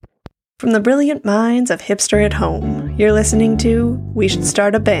From the brilliant minds of Hipster at Home, you're listening to We Should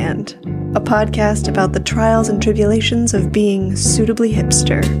Start a Band, a podcast about the trials and tribulations of being suitably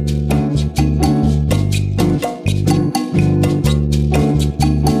hipster.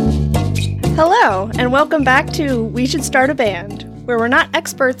 Hello, and welcome back to We Should Start a Band, where we're not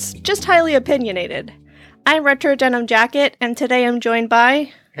experts, just highly opinionated. I'm Retro Denim Jacket, and today I'm joined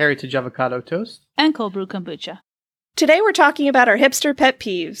by... Heritage Avocado Toast. And cold brew kombucha. Today we're talking about our hipster pet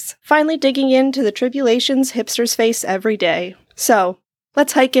peeves, finally digging into the tribulations hipsters face every day. So,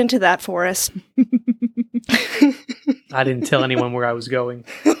 let's hike into that forest. I didn't tell anyone where I was going.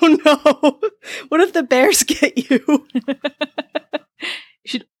 Oh no! What if the bears get you? You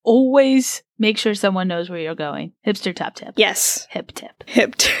should always make sure someone knows where you're going. Hipster top tip. Yes. Hip tip.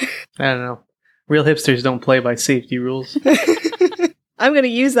 Hip tip. I don't know. Real hipsters don't play by safety rules. I'm going to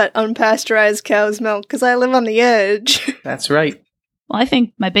use that unpasteurized cow's milk because I live on the edge. That's right. Well, I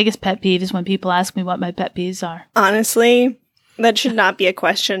think my biggest pet peeve is when people ask me what my pet peeves are. Honestly, that should not be a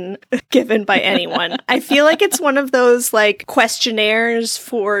question given by anyone. I feel like it's one of those, questionnaires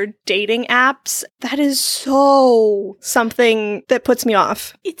for dating apps. That is so something that puts me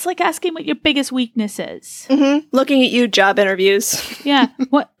off. It's like asking what your biggest weakness is. Mm-hmm. Looking at you, job interviews. Yeah.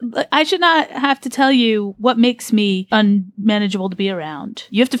 I should not have to tell you what makes me unmanageable to be around.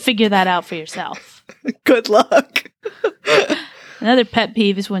 You have to figure that out for yourself. Good luck. Another pet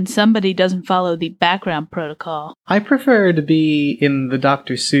peeve is when somebody doesn't follow the background protocol. I prefer to be in the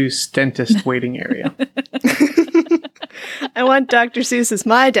Dr. Seuss dentist waiting area. I want Dr. Seuss as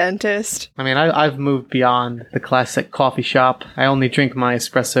my dentist. I mean, I've moved beyond the classic coffee shop. I only drink my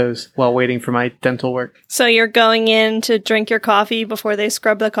espressos while waiting for my dental work. So you're going in to drink your coffee before they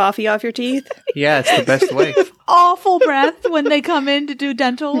scrub the coffee off your teeth? Yeah, it's the best way. Awful breath when they come in to do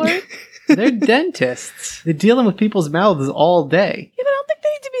dental work. They're dentists. They're dealing with people's mouths all day. Yeah, but I don't think they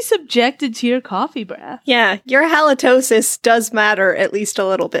need to be subjected to your coffee breath. Yeah, your halitosis does matter at least a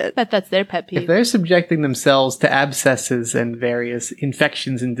little bit. Bet that's their pet peeve. If they're subjecting themselves to abscesses and various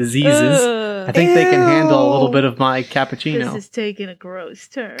infections and diseases, I think they can handle a little bit of my cappuccino. This is taking a gross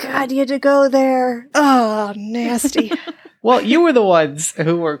turn. God, you had to go there. Oh, nasty. Well, you were the ones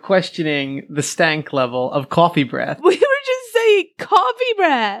who were questioning the stank level of coffee breath. We were just saying coffee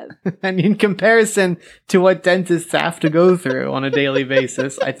breath. And in comparison to what dentists have to go through on a daily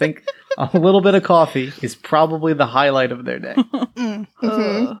basis, I think a little bit of coffee is probably the highlight of their day.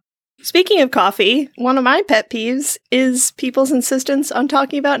 Mm-hmm. Speaking of coffee, one of my pet peeves is people's insistence on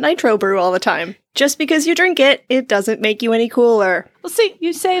talking about nitro brew all the time. Just because you drink it, it doesn't make you any cooler. Well, see,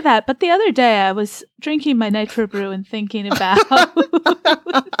 you say that, but the other day I was drinking my nitro brew and thinking about...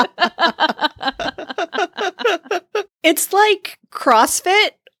 It's like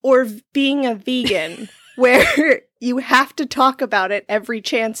CrossFit or being a vegan, where you have to talk about it every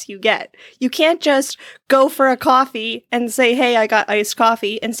chance you get. You can't just go for a coffee and say, hey, I got iced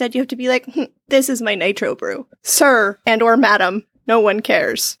coffee. Instead, you have to be like, this is my nitro brew. Sir and or madam, no one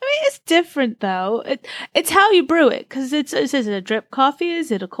cares. I mean, it's different, though. It's how you brew it, because is it a drip coffee? Is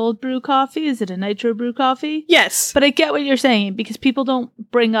it a cold brew coffee? Is it a nitro brew coffee? Yes. But I get what you're saying, because people don't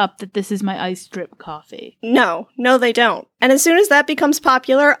bring up that this is my iced drip coffee. No, they don't. And as soon as that becomes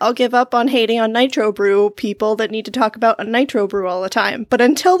popular, I'll give up on hating on nitro brew people that need to talk about a nitro brew all the time. But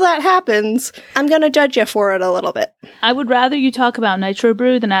until that happens, I'm going to judge you for it a little bit. I would rather you talk about nitro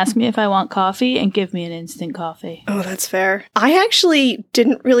brew than ask me if I want coffee and give me an instant coffee. Oh, that's fair. I actually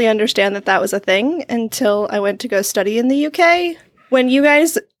didn't really understand that was a thing until I went to go study in the UK. When you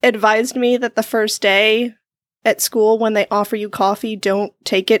guys advised me that the first day at school, when they offer you coffee, don't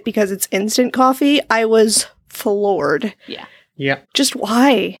take it because it's instant coffee, I was floored. Yeah. Yeah. Just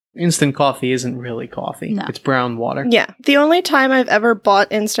why? Instant coffee isn't really coffee. No. It's brown water. Yeah. The only time I've ever bought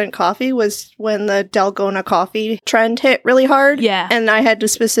instant coffee was when the Dalgona coffee trend hit really hard. Yeah. And I had to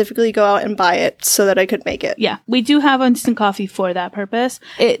specifically go out and buy it so that I could make it. Yeah. We do have instant coffee for that purpose.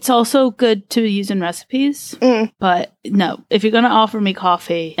 It's also good to use in recipes. But no, if you're going to offer me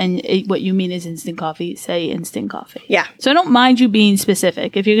coffee and what you mean is instant coffee, say instant coffee. Yeah. So I don't mind you being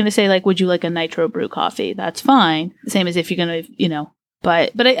specific. If you're going to say, would you like a nitro brew coffee? That's fine. The same as if you're going to,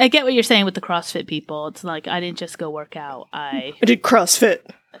 But I get what you're saying with the CrossFit people. It's like, I didn't just go work out. I did CrossFit.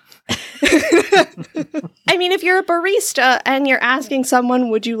 I mean, if you're a barista and you're asking someone,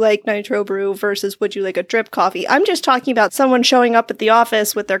 would you like nitro brew versus would you like a drip coffee? I'm just talking about someone showing up at the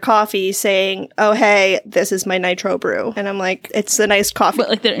office with their coffee saying, oh, hey, this is my nitro brew. And I'm like, it's a nice coffee.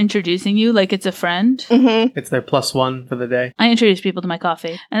 But they're introducing you like it's a friend. Mm-hmm. It's their +1 for the day. I introduce people to my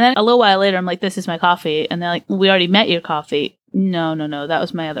coffee. And then a little while later, I'm like, this is my coffee. And they're like, well, we already met your coffee. No. That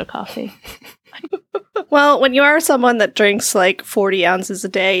was my other coffee. Well, when you are someone that drinks like 40 ounces a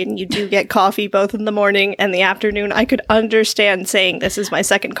day and you do get coffee both in the morning and the afternoon, I could understand saying this is my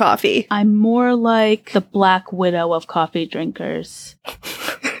second coffee. I'm more like the Black Widow of coffee drinkers.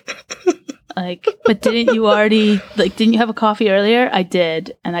 But didn't you have a coffee earlier? I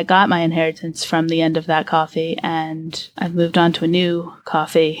did, and I got my inheritance from the end of that coffee, and I've moved on to a new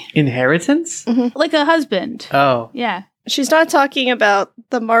coffee. Inheritance? Like a husband. Oh. Yeah. She's not talking about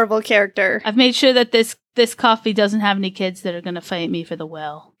the Marvel character. I've made sure that this coffee doesn't have any kids that are going to fight me for the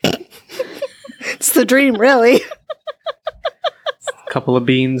will. It's the dream, really. A couple of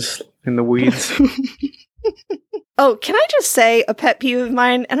beans in the weeds. Oh, can I just say a pet peeve of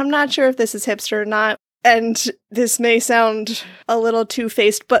mine, and I'm not sure if this is hipster or not, and this may sound a little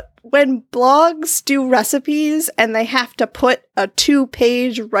two-faced, but when blogs do recipes and they have to put a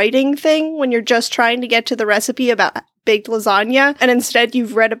 2-page writing thing when you're just trying to get to the recipe about baked lasagna, and instead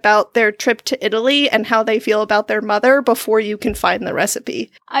you've read about their trip to Italy and how they feel about their mother before you can find the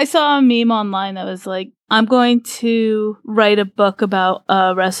recipe. I saw a meme online that was like, I'm going to write a book about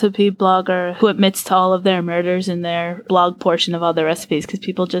a recipe blogger who admits to all of their murders in their blog portion of all their recipes because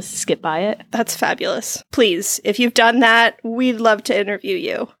people just skip by it. That's fabulous. Please, if you've done that, we'd love to interview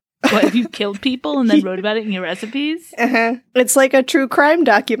you. What, if you killed people and then wrote about it in your recipes? Uh-huh. It's like a true crime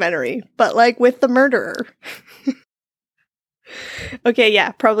documentary, but like with the murderer. Okay,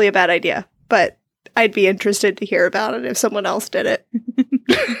 yeah, probably a bad idea, but I'd be interested to hear about it if someone else did it.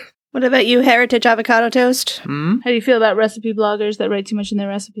 What about you, Heritage Avocado Toast? How do you feel about recipe bloggers that write too much in their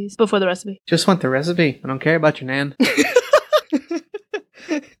recipes before the recipe? Just want the recipe. I don't care about your nan.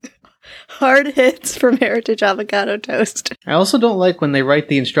 Hard hits from Heritage Avocado Toast. I also don't like when they write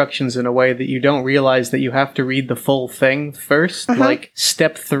the instructions in a way that you don't realize that you have to read the full thing first. Like,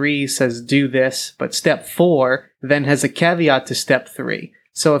 step 3 says do this, but step 4 then has a caveat to step 3.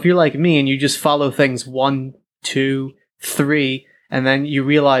 So if you're like me and you just follow things 1, 2, 3, and then you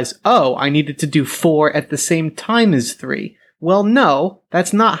realize, oh, I needed to do 4 at the same time as 3. Well, no,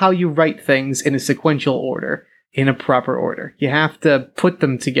 that's not how you write things in a sequential order, in a proper order. You have to put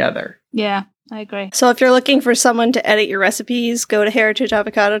them together. Yeah, I agree. So if you're looking for someone to edit your recipes, go to Heritage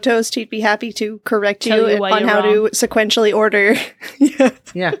Avocado Toast. He'd be happy to correct you on how to sequentially order.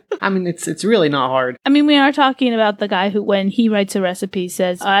 Yeah, I mean, it's really not hard. I mean, we are talking about the guy who, when he writes a recipe,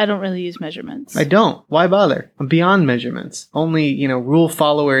 says, I don't really use measurements. I don't. Why bother? I'm beyond measurements. Only, rule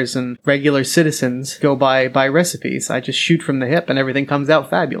followers and regular citizens go by recipes. I just shoot from the hip and everything comes out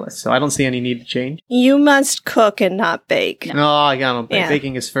fabulous. So I don't see any need to change. You must cook and not bake. No, I don't bake. Yeah.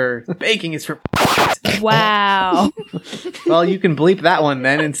 Baking is for... Wow. Well, you can bleep that one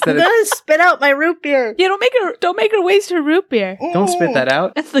then instead I'm of... gonna spit out my root beer. Yeah, don't make her waste her root beer. Don't spit that out.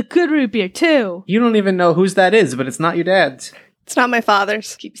 That's the good root beer, too. You don't even know whose that is, but it's not your dad's. It's not my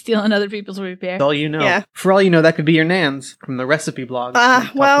father's. Keep stealing other people's root beer. That's all you know. Yeah. For all you know, that could be your nan's from the recipe blog.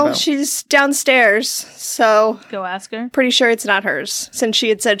 Well, she's downstairs, so Go ask her. pretty sure it's not hers, since she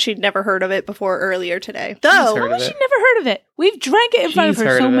had said she'd never heard of it before earlier today. heard Though, How of has it. she never heard of it? We've drank it in front of She's her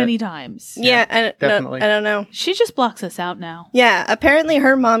heard so of it. many times. yeah, definitely. I don't know. She just blocks us out now. Yeah, apparently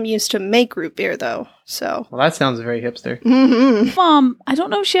her mom used to make root beer, though, so. Well, that sounds very hipster. Mm-hmm. Mom, I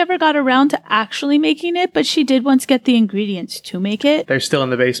don't know if she ever got around to actually making it, but she did once get the ingredients to make it. They're still in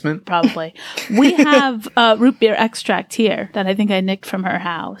the basement. Probably. We have root beer extract here that I think I nicked from her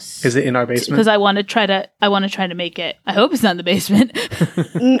house. Is it in our basement? Because I want to try to make it. I hope it's not in the basement.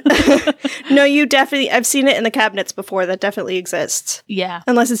 No, you definitely, I've seen it in the cabinets before. That definitely exists. Yeah.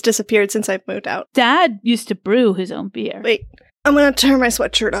 Unless it's disappeared since I've moved out. Dad used to brew his own beer. Wait, I'm gonna turn my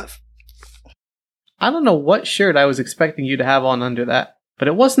sweatshirt off. I don't know what shirt I was expecting you to have on under that, but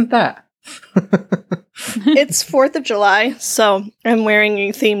it wasn't that. It's 4th of July, so I'm wearing a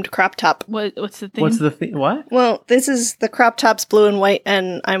themed crop top. What's the thing? What's the thing? What? Well, this is the crop top's blue and white,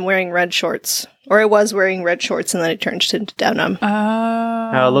 and I'm wearing red shorts. Or I was wearing red shorts, and then it turned into denim.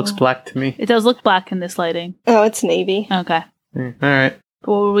 Oh, it looks black to me. It does look black in this lighting. Oh, it's navy. Okay. All right.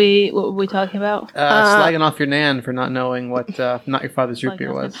 What were we talking about? Slagging off your nan for not knowing what not your father's root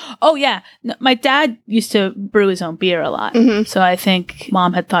beer was. Oh yeah, no, my dad used to brew his own beer a lot, so I think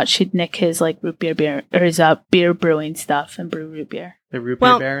Mom had thought she'd nick his like root beer or his beer brewing stuff and brew root beer. The root beer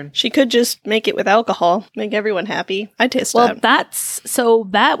Well, baron. she could just make it with alcohol, make everyone happy. I'd taste Well, that.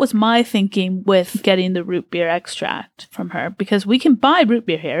 that was my thinking with getting the root beer extract from her, because we can buy root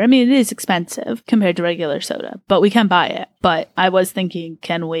beer here. I mean, it is expensive compared to regular soda, but we can buy it. But I was thinking,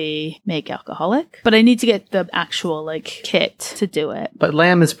 can we make alcoholic? But I need to get the actual like kit to do it. But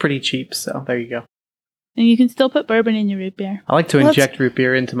lamb is pretty cheap, so there you go. And you can still put bourbon in your root beer. I like to Well, inject root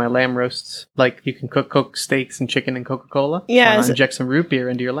beer into my lamb roasts. Like, you can cook steaks and chicken and Coca-Cola. Yeah, Why not is it- inject some root beer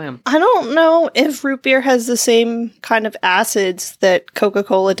into your lamb. I don't know if root beer has the same kind of acids that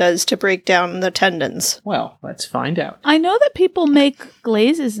Coca-Cola does to break down the tendons. Well, let's find out. I know that people make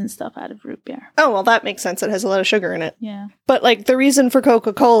glazes and stuff out of root beer. Oh, well, that makes sense. It has a lot of sugar in it. Yeah. But, like, the reason for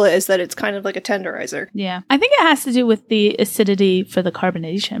Coca-Cola is that it's kind of like a tenderizer. Yeah. I think it has to do with the acidity for the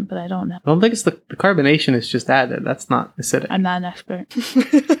carbonation, but I don't know. I don't think it's the carbonation is just added. That's not acidic. I'm not an expert.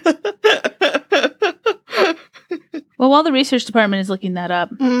 Well, while the research department is looking that up,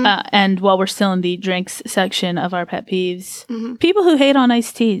 and while we're still in the drinks section of our pet peeves, people who hate on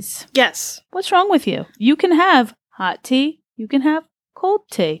iced teas, Yes. what's wrong with you? You can have hot tea, you can have cold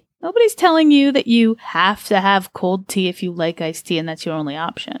tea. Nobody's telling you that you have to have cold tea if you like iced tea and that's your only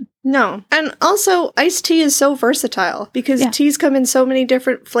option. No. And also, iced tea is so versatile because Yeah. teas come in so many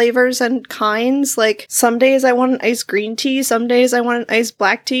different flavors and kinds. Like, some days I want an iced green tea, some days I want an iced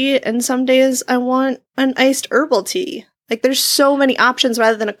black tea, and some days I want an iced herbal tea. Like, there's so many options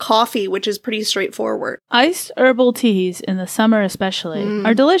rather than a coffee, which is pretty straightforward. Iced herbal teas, in the summer especially,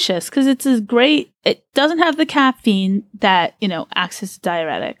 are delicious because it's a great, it doesn't have the caffeine that, acts as a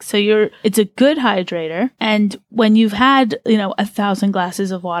diuretic. So it's a good hydrator. And when you've had, 1,000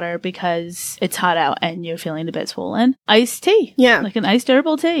 glasses of water because it's hot out and you're feeling a bit swollen, iced tea. Yeah. Like an iced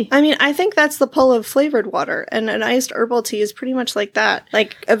herbal tea. I mean, I think that's the pull of flavored water, and an iced herbal tea is pretty much like that.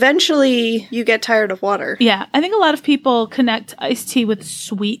 Like, eventually, you get tired of water. Yeah, I think a lot of people connect iced tea with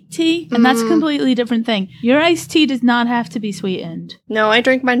sweet tea, and that's a completely different thing. Your iced tea does not have to be sweetened. No, I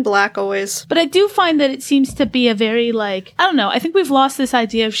drink mine black always. But I do find that it seems to be a very, I don't know, I think we've lost this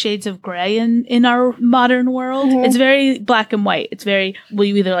idea of shades of gray in our modern world. It's very black and white. It's very, well,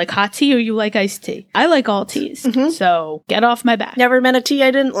 you either like hot tea or you like iced tea. I like all teas, so get off my back. Never met a tea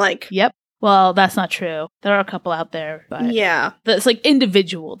I didn't like. Yep. Well, that's not true. There are a couple out there, but Yeah. that's like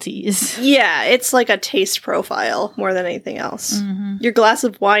individual teas. Yeah, it's like a taste profile more than anything else. Your glass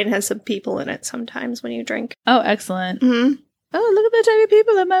of wine has some people in it sometimes when you drink. Oh, excellent. Hmm. Oh, look at the tiny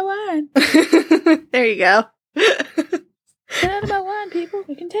people in my wine. There you go. Get out of my wine, people.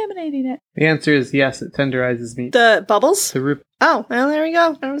 You're contaminating it. The answer is yes, it tenderizes meat. The bubbles? The root. Oh, well, there we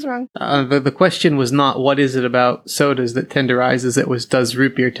go. I was wrong. The question was not what is it about sodas that tenderizes, it was does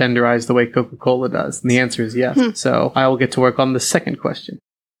root beer tenderize the way Coca-Cola does? And the answer is yes. So I will get to work on the second question.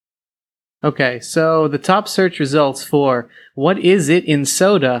 Okay, so the top search results for what is it in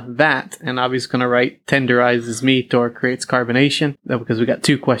soda that, and I'm just going to write tenderizes meat or creates carbonation, because we got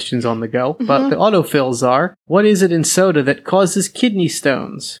two questions on the go. But the autofills are, what is it in soda that causes kidney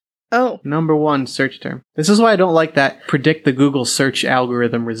stones? Oh. Number one search term. This is why I don't like that predict the Google search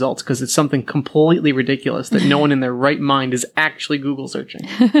algorithm results, because it's something completely ridiculous that no one in their right mind is actually Google searching.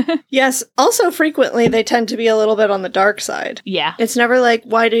 Yes, also frequently they tend to be a little bit on the dark side. Yeah. It's never like,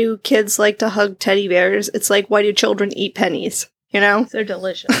 why do kids like to hug teddy bears? It's like, why do children eat pennies? You know? They're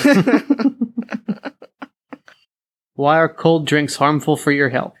delicious. Why are cold drinks harmful for your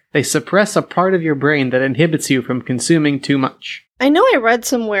health? They suppress a part of your brain that inhibits you from consuming too much. I know I read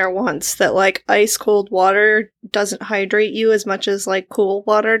somewhere once that, like, ice cold water doesn't hydrate you as much as, like, cool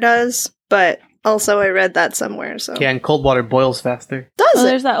water does, but also I read that somewhere, so. Yeah, and cold water boils faster. Does Oh, it?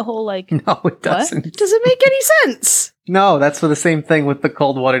 there's that whole No, it doesn't. Does it make any sense? No, that's for the same thing with the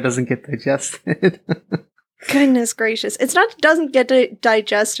cold water doesn't get digested. Goodness gracious. It's not it doesn't get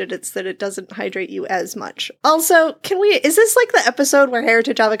digested, it's that it doesn't hydrate you as much. Also, is this like the episode where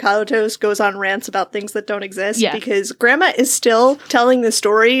Heritage Avocado Toast goes on rants about things that don't exist? Yeah. Because Grandma is still telling the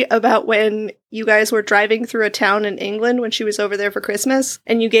story about when you guys were driving through a town in England when she was over there for Christmas,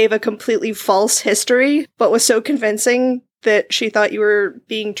 and you gave a completely false history, but was so convincing that she thought you were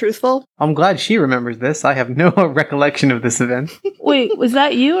being truthful. I'm glad she remembers this. I have no recollection of this event. Wait, was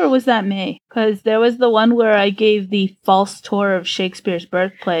that you or was that me? Because there was the one where I gave the false tour of Shakespeare's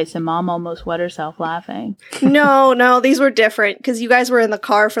birthplace and Mom almost wet herself laughing. No, these were different because you guys were in the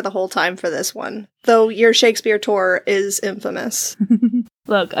car for the whole time for this one. Though your Shakespeare tour is infamous.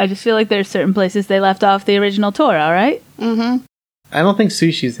 Look, I just feel like there's certain places they left off the original tour, all right? Mm-hmm. I don't think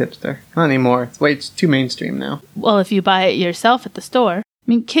sushi's hipster. Not anymore. It's too mainstream now. Well, if you buy it yourself at the store. I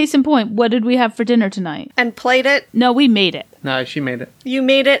mean, case in point, what did we have for dinner tonight? And played it? No, we made it. No, she made it. You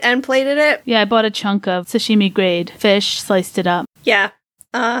made it and plated it? Yeah, I bought a chunk of sashimi grade fish, sliced it up. Yeah.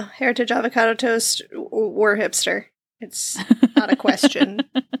 Heritage Avocado Toast were hipster. It's not a question.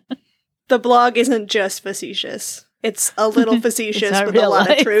 The blog isn't just facetious. It's a little facetious our with a real lot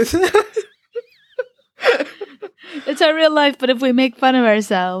life. of truth. It's our real life, but if we make fun of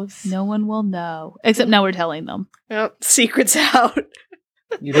ourselves, no one will know. Except now we're telling them. Well, secret's out.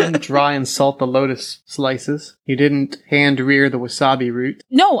 You didn't dry and salt the lotus slices. You didn't hand rear the wasabi root.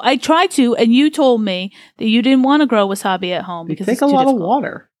 No, I tried to, and you told me that you didn't want to grow wasabi at home You because take it's a too lot of difficult.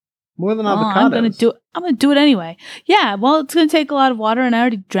 water. More than Oh, avocados. I'm gonna do it anyway. Yeah, well, it's gonna take a lot of water, and I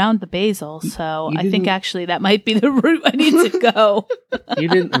already drowned the basil, so You I think didn't- actually that might be the route I need to go. You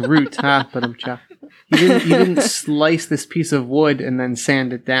didn't root, huh? But you didn't slice this piece of wood and then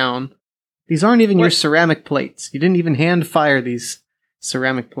sand it down. These aren't even your ceramic plates. You didn't even hand fire these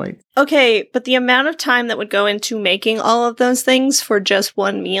ceramic plates. Okay, but the amount of time that would go into making all of those things for just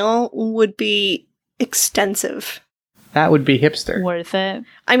one meal would be extensive. That would be hipster. Worth it.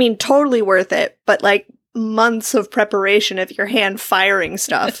 I mean, totally worth it, but like months of preparation if you're hand firing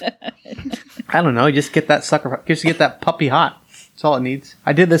stuff. I don't know. Just get that sucker. Just get that puppy hot. That's all it needs.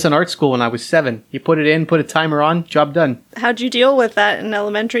 I did this in art school when I was 7. You put it in, put a timer on, job done. How'd you deal with that in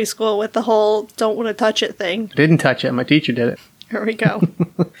elementary school with the whole don't want to touch it thing? Didn't touch it. My teacher did it. Here we go.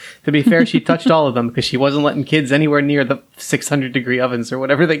 To be fair, she touched all of them because she wasn't letting kids anywhere near the 600-degree ovens or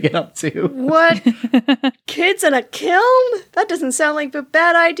whatever they get up to. What? Kids in a kiln? That doesn't sound like a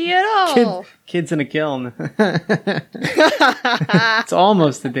bad idea at all. Kids in a kiln. It's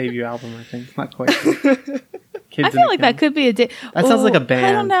almost the debut album, I think. Not quite. Kids I in feel a like Kiln. that could be a That sounds like a band.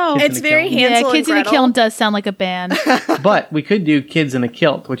 I don't know. Kids It's in a very Kiln. Hansel Yeah, and Kids in a Gretel. Kiln does sound like a band. But we could do Kids in a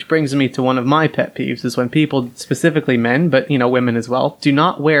Kilt, which brings me to one of my pet peeves, is when people, specifically men, but, women as well, do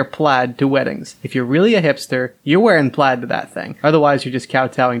not wear plaid to weddings. If you're really a hipster, you're wearing plaid to that thing. Otherwise, you're just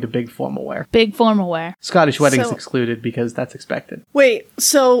kowtowing to big formal wear. Big formal wear. Scottish weddings So- excluded because that's expected. Wait,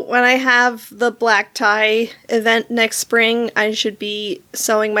 so when I have the black tie event next spring, I should be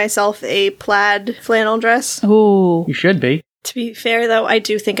sewing myself a plaid flannel dress? Ooh. You should be. To be fair, though, I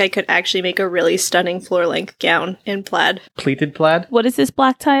do think I could actually make a really stunning floor-length gown in plaid. Pleated plaid. What is this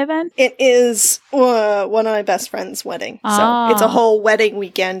black tie event? It is one of my best friend's wedding. Ah. So it's a whole wedding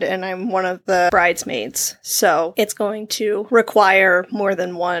weekend, and I'm one of the bridesmaids. So it's going to require more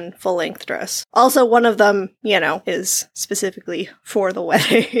than one full-length dress. Also, one of them, is specifically for the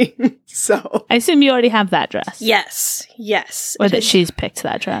wedding. So I assume you already have that dress. yes. Or that she's picked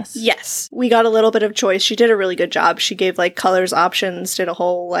that dress. Yes. We got a little bit of choice. She did a really good job. She gave colors options, did a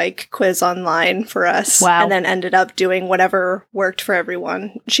whole quiz online for us. Wow. And then ended up doing whatever worked for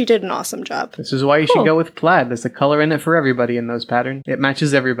everyone. She did an awesome job. This is why you Cool. should go with plaid. There's a color in it for everybody in those patterns. It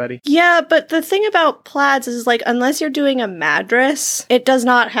matches everybody. Yeah, but the thing about plaids is unless you're doing a madras, it does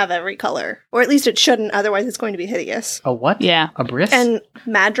not have every color. Or at least it shouldn't, otherwise it's going to be hideous. A what? Yeah. A bris? And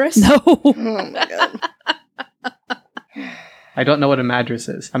madras? No. Oh my god. I don't know what a madras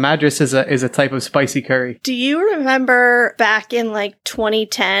is. A madras is a type of spicy curry. Do you remember back in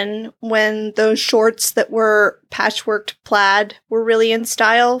 2010 when those shorts that were patchworked plaid were really in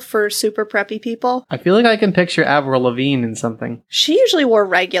style for super preppy people? I feel like I can picture Avril Lavigne in something. She usually wore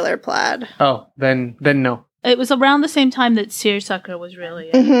regular plaid. Oh, then no. It was around the same time that seersucker was really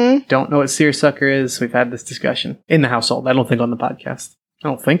Mm-hmm. Don't know what seersucker is. We've had this discussion in the household. I don't think on the podcast.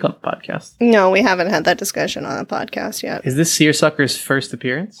 No, we haven't had that discussion on a podcast yet. Is this seersucker's first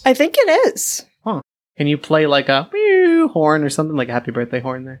appearance? I think it is. Can you play a meow horn or something, like a happy birthday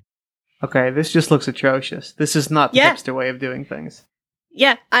horn there? Okay, this just looks atrocious. This is not the Yeah. hipster way of doing things.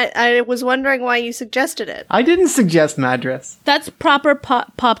 Yeah, I was wondering why you suggested it. I didn't suggest madras. That's proper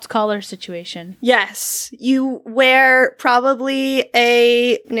popped collar situation. Yes, you wear probably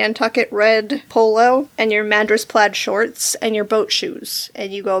a Nantucket red polo and your madras plaid shorts and your boat shoes,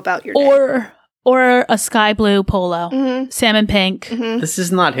 and you go about your day. Or a sky blue polo. Mhm. Salmon pink. Mhm. This is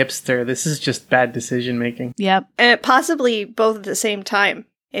not hipster. This is just bad decision making. Yep. And possibly both at the same time.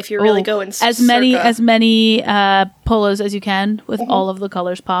 If you're really Oh, going as many circa. polos as you can with all of the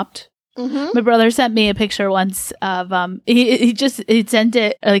colors popped. Mhm. My brother sent me a picture once of he sent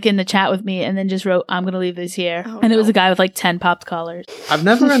it in the chat with me and then just wrote, "I'm gonna leave this here," Oh, and it was no. a guy with 10 popped collars. I've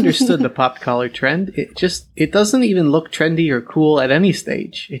never understood the pop collar trend. It doesn't even look trendy or cool at any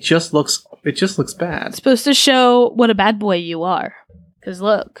stage. It just looks bad. It's supposed to show what a bad boy you are. Because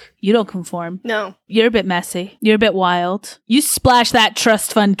look, you don't conform. No. You're a bit messy. You're a bit wild. You splash that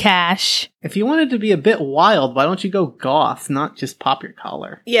trust fund cash. If you wanted to be a bit wild, why don't you go goth, not just pop your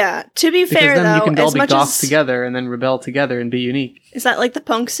collar? Yeah. To be Because fair, then though, you can all as be much goth as together and then rebel together and be unique. is that like the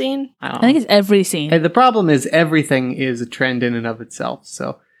punk scene? I don't I know. think it's every scene. Hey, the problem is everything is a trend in and of itself.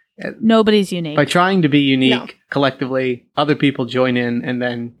 So Nobody's unique. by trying to be unique No. collectively, other people join in and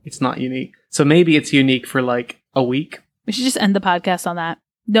then it's not unique. So maybe it's unique for a week. We should just end the podcast on that.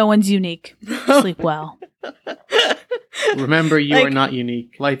 No one's unique. Sleep well. Remember, you Like- are not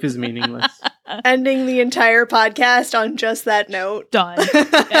unique. Life is meaningless. Ending the entire podcast on just that note. Done.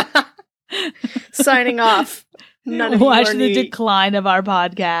 Signing off. None of you Watch are the neat. decline of our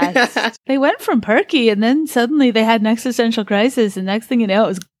podcast. They went from perky, and then suddenly they had an existential crisis, and next thing you know, it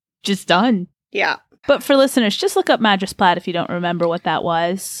was just done. Yeah. But for listeners, just look up Madras Plaid if you don't remember what that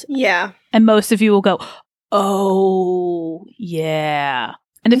was. Yeah. And most of you will go, oh, yeah.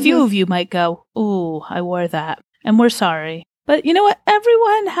 And a few of you might go, ooh, I wore that. And we're sorry. But you know what?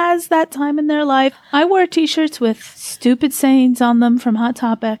 Everyone has that time in their life. I wore t-shirts with stupid sayings on them from Hot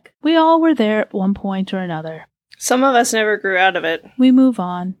Topic. We all were there at one point or another. Some of us never grew out of it. We move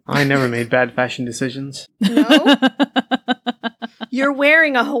on. I never made bad fashion decisions. No? You're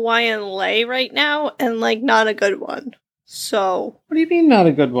wearing a Hawaiian lei right now, and, like, not a good one. So... What do you mean not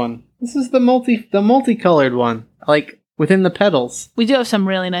a good one? This is the multicolored one. Like, within the petals. We do have some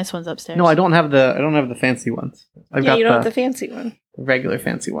really nice ones upstairs. No, I don't have the fancy ones. I've got you don't have the fancy one. the regular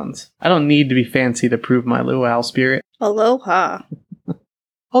fancy ones. I don't need to be fancy to prove my luau spirit. Aloha.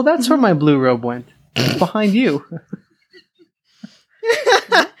 Oh, that's where my blue robe went. Behind you.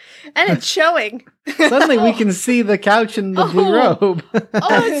 And it's showing. Suddenly we can see the couch and the blue robe. Oh,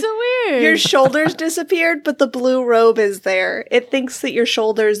 it's so weird. Your shoulders disappeared, but the blue robe is there. It thinks that your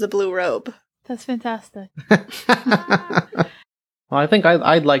shoulder is the blue robe. That's fantastic. Well, I think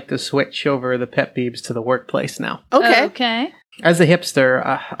I'd like to switch over the pet peeves to the workplace now. Okay. Okay. As a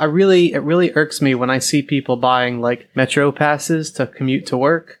hipster, it really irks me when I see people buying like metro passes to commute to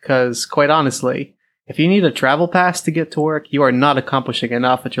work. Because quite honestly, if you need a travel pass to get to work, you are not accomplishing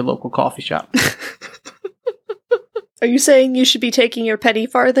enough at your local coffee shop. Are you saying you should be taking your penny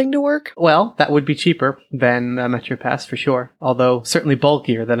farthing to work? Well, that would be cheaper than a metro pass for sure. Although certainly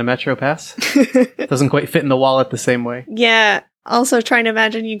bulkier than a metro pass. Doesn't quite fit in the wallet the same way. Yeah. Also trying to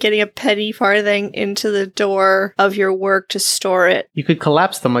imagine you getting a penny farthing into the door of your work to store it. You could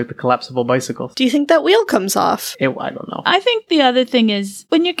collapse them like the collapsible bicycles. Do you think that wheel comes off? I don't know. I think the other thing is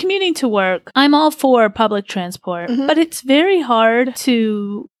when you're commuting to work, I'm all for public transport, but it's very hard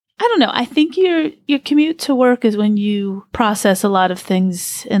to, I don't know, I think your commute to work is when you process a lot of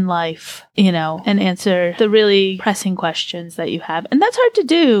things in life, you know, and answer the really pressing questions that you have. And that's hard to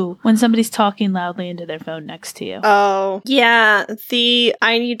do when somebody's talking loudly into their phone next to you. Oh, yeah.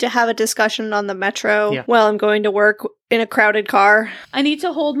 I need to have a discussion on the metro while I'm going to work in a crowded car. I need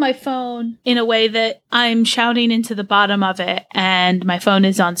to hold my phone in a way that I'm shouting into the bottom of it and my phone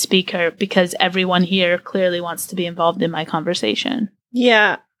is on speaker because everyone here clearly wants to be involved in my conversation.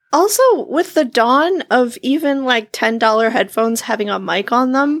 Yeah. Also, with the dawn of even like $10 headphones having a mic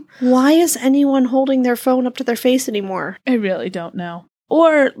on them, why is anyone holding their phone up to their face anymore? I really don't know.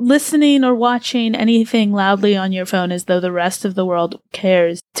 Or listening or watching anything loudly on your phone as though the rest of the world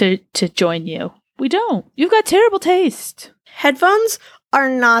cares to join you. We don't. You've got terrible taste. Headphones are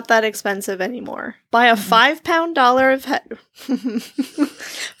not that expensive anymore. Buy a $5 of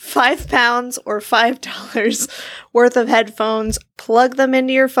 £5 or $5 worth of headphones, plug them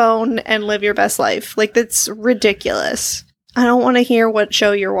into your phone, and live your best life. Like, that's ridiculous. I don't want to hear what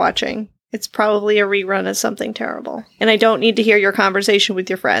show you're watching. It's probably a rerun of something terrible. And I don't need to hear your conversation with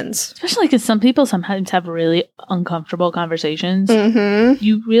your friends. Especially because some people sometimes have really uncomfortable conversations. Mm-hmm.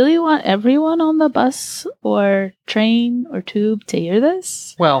 You really want everyone on the bus or train or tube to hear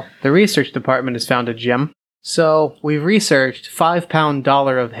this? Well, the research department has found a gem. So we've researched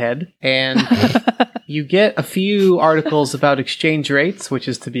 $5 of head, and you get a few articles about exchange rates, which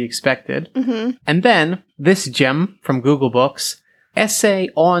is to be expected. Mm-hmm. And then this gem from Google Books, essay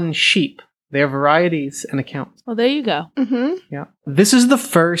on sheep, their varieties and accounts. Well, there you go. Mm-hmm. Yeah. This is the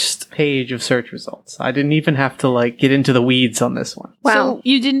first page of search results. I didn't even have to get into the weeds on this one. Wow. So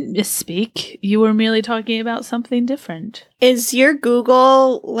you didn't misspeak. You were merely talking about something different. Is your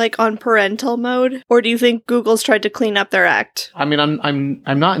Google on parental mode, or do you think Google's tried to clean up their act I mean,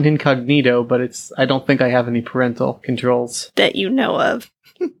 I'm not an incognito, but I don't think I have any parental controls. that you know of?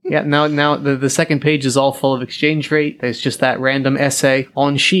 Yeah, now the second page is all full of exchange rate. There's just that random essay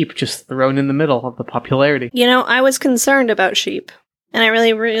on sheep just thrown in the middle of the popularity. You know, I was concerned about sheep, and I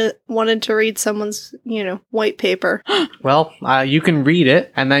really wanted to read someone's, white paper. Well, you can read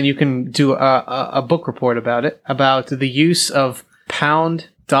it, and then you can do a book report about it, about the use of pound,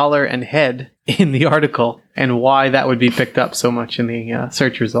 dollar, and head in the article, and why that would be picked up so much in the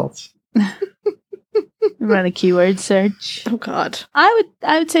search results. Run a keyword search. Oh, God. I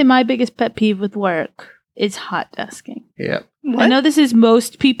would say my biggest pet peeve with work is hot desking. Yeah. What? I know this is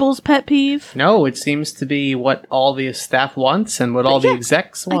most people's pet peeve. No, it seems to be what all the staff wants and what all the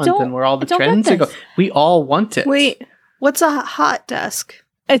execs want and where all the I don't trends get go. this. We all want it. Wait, what's a hot desk?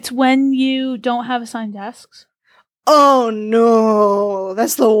 It's when you don't have assigned desks. Oh, no.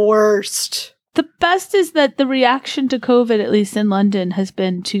 That's the worst. The best is that the reaction to COVID, at least in London, has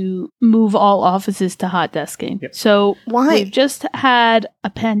been to move all offices to hot desking. Yep. So Why? we've just had a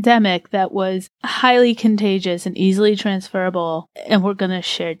pandemic that was highly contagious and easily transferable, and we're going to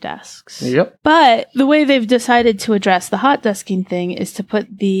share desks. Yep. But the way they've decided to address the hot desking thing is to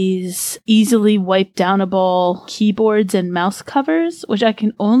put these easily wipe downable keyboards and mouse covers, which I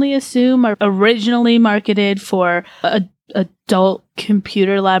can only assume are originally marketed for adult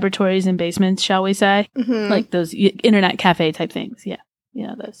computer laboratories and basements, shall we say? Mhm. Like those internet cafe type things. Yeah. You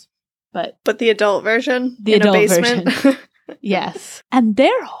know those. But But the adult version? The in adult a basement? yes. And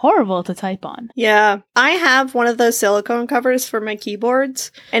they're horrible to type on. Yeah. I have one of those silicone covers for my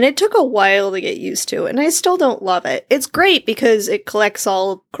keyboards, and it took a while to get used to, and I still don't love it. It's great because it collects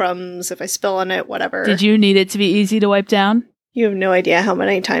all crumbs if I spill on it, whatever. Did you need it to be easy to wipe down? You have no idea how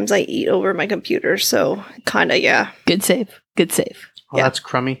many times I eat over my computer, so kinda, yeah. Good save. Good save. Oh, Yeah. that's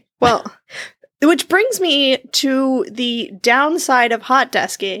crummy. Well, which brings me to the downside of hot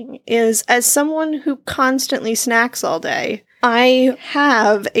desking is as someone who constantly snacks all day, I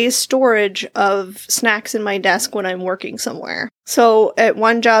have a storage of snacks in my desk when I'm working somewhere. So at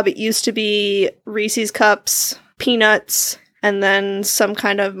one job, it used to be Reese's Cups, peanuts, and then some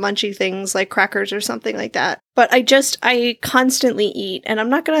kind of munchy things like crackers or something like that. But I constantly eat, and I'm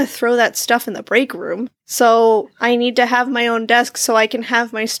not going to throw that stuff in the break room. So I need to have my own desk so I can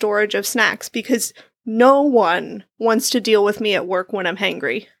have my storage of snacks, because no one wants to deal with me at work when I'm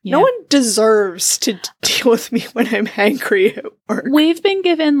hangry. Yeah. No one deserves to deal with me when I'm hangry at work. We've been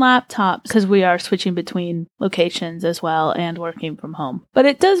given laptops because we are switching between locations as well and working from home. But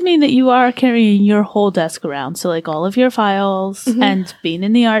it does mean that you are carrying your whole desk around. So like all of your files Mhm. and being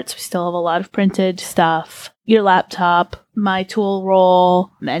in the arts, we still have a lot of printed stuff. Your laptop, my tool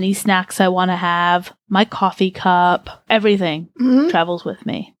roll, any snacks I want to have, my coffee cup, everything Mhm. travels with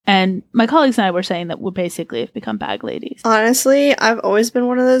me. And my colleagues and I were saying that we basically have become bag ladies. Honestly, I've always been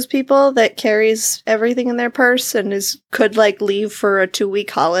one of those people that carries everything in their purse and could leave for a 2-week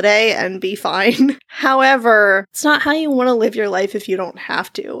holiday and be fine. However, it's not how you want to live your life if you don't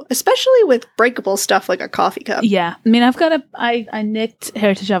have to, especially with breakable stuff like a coffee cup. Yeah. I mean, I nicked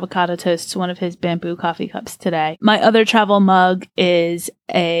Heritage Avocado Toast's one of his bamboo coffee cups today. My other travel mug is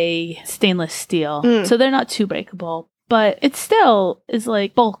a stainless steel. Mm. So they're not too breakable, but it still is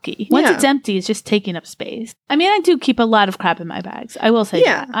bulky. Once Yeah. it's empty, it's just taking up space. I mean, I do keep a lot of crap in my bags. I will say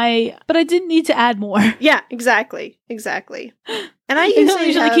Yeah. that. But I didn't need to add more. Yeah, exactly. And I I don't usually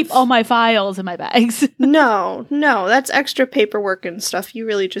usually have- keep all my files in my bags. No, that's extra paperwork and stuff you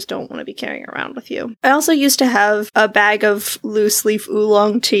really just don't want to be carrying around with you. I also used to have a bag of loose leaf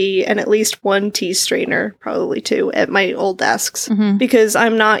oolong tea and at least one tea strainer, probably two, at my old desks. Mhm. Because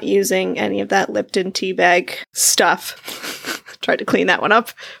I'm not using any of that Lipton tea bag stuff. Tried to clean that one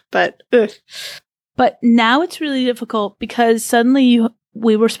up, but ugh. But now it's really difficult because suddenly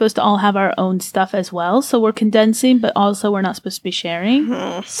we were supposed to all have our own stuff as well. So we're condensing, but also we're not supposed to be sharing.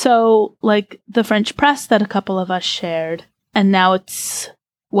 Mhm. So the French press that a couple of us shared, and now it's,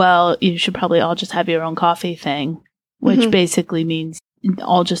 well, you should probably all just have your own coffee thing, which Mhm. basically means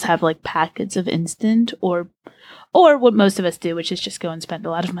all just have packets of instant or what most of us do, which is just go and spend a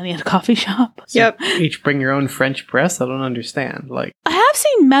lot of money at a coffee shop. Yep. Each bring your own French press? I don't understand. I have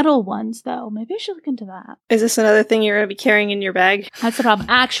seen metal ones though. Maybe I should look into that. Is this another thing you're going to be carrying in your bag? That's the problem.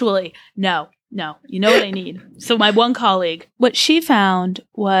 Actually, no. You know what I need? So my one colleague, what she found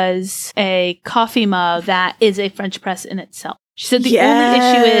was a coffee mug that is a French press in itself. She said the only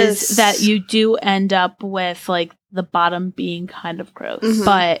issue is that you do end up with the bottom being kind of gross. Mhm.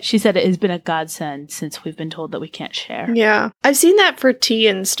 But she said it has been a godsend since we've been told that we can't share. Yeah. I've seen that for tea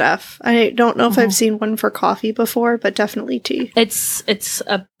and stuff. I don't know if Mhm. I've seen one for coffee before, but definitely tea. It's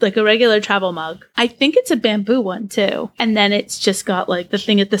a regular travel mug. I think it's a bamboo one too. And then it's just got the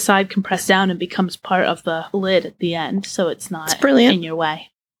thing at the side compressed down and becomes part of the lid at the end, so it's not It's brilliant. in your way.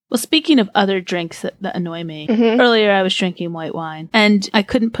 Well, speaking of other drinks that annoy me, Mhm. earlier I was drinking white wine and I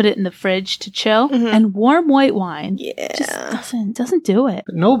couldn't put it in the fridge to chill. Mhm. And warm white wine Yeah. just doesn't do it.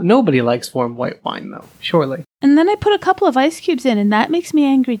 But nobody likes warm white wine, though. Surely. And then I put a couple of ice cubes in, and that makes me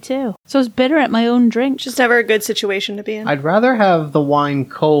angry too. So I was bitter at my own drink. Just never a good situation to be in. I'd rather have the wine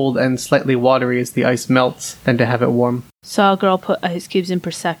cold and slightly watery as the ice melts than to have it warm. Saw a girl put ice cubes in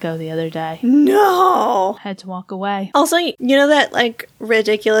Prosecco the other day. No. Had to walk away. Also, you know that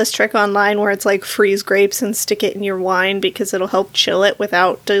ridiculous trick online where it's freeze grapes and stick it in your wine because it'll help chill it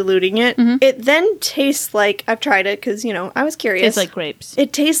without diluting it? Mhm. It then tastes I've tried it because, I was curious. Tastes like grapes.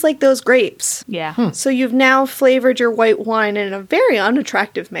 It tastes like those grapes. Yeah. So you've now flavored your white wine in a very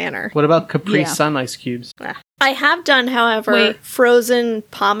unattractive manner. What about Capri Yeah. Sun ice cubes? I have done, however, Wait. frozen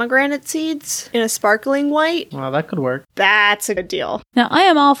pomegranate seeds in a sparkling white. Well, that could work. That's a good deal. Now, I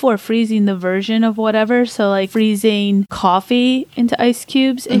am all for freezing the version of whatever. So, like freezing coffee into ice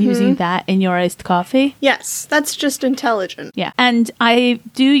cubes and using that in your iced coffee. Yes, that's just intelligent. Yeah. And I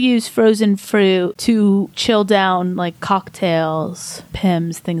do use frozen fruit to chill down like cocktails,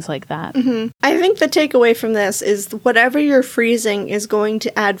 Pims, things like that. I think the takeaway from this is whatever you're freezing is going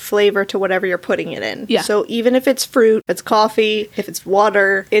to add flavor to whatever you're putting it in. Yeah. So even if it's fruit, if it's coffee, if it's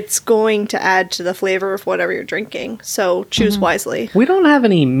water, it's going to add to the flavor of whatever you're drinking. So choose wisely. We don't have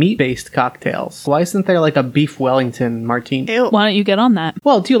any meat-based cocktails. Why isn't there like a beef Wellington martini? Ew. Why don't you get on that?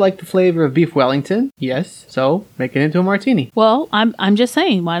 Well, do you like the flavor of beef Wellington? Yes. So make it into a martini. Well, I'm just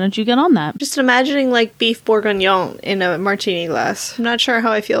saying, why don't you get on that? Just imagining like beef bourguignon in a martini glass. I'm not sure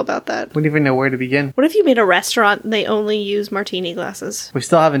how I feel about that. Wouldn't even know where to begin. What if you made a restaurant and they only use martini glasses? We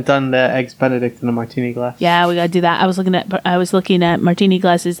still haven't done the eggs Benedict in a martini glass. Yeah, we gotta do that. I was looking at martini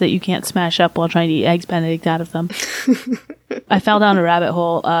glasses that you can't smash up while trying to eat eggs Benedict out of them. I fell down a rabbit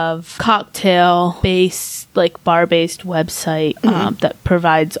hole of cocktail-based, like bar-based website that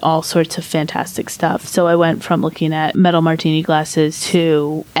provides all sorts of fantastic stuff. So I went from looking at metal martini glasses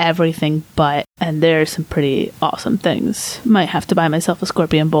to everything but, and there are some pretty awesome things. Might have to buy myself a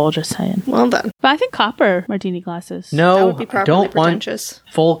scorpion bowl, just saying. Well done. But I think copper martini glasses. That No, would be I properly don't want pretentious.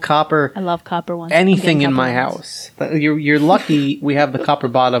 full copper I love copper ones. anything I'm in getting my copper ones. house. You're lucky we have the copper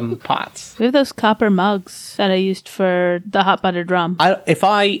bottom pots. We have those copper mugs that I used for the hot buttered rum. If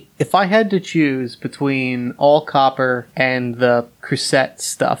I had to choose between all copper and the Crusette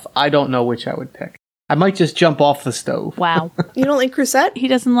stuff, I don't know which I would pick. I might just jump off the stove. Wow. You don't like Crusette? He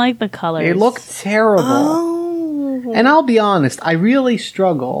doesn't like the colors. They look terrible. Oh. And I'll be honest, I really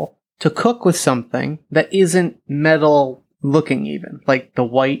struggle to cook with something that isn't metal looking even. Like the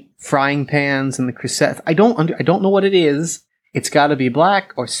white frying pans and the Crusette. I don't know what it is. It's got to be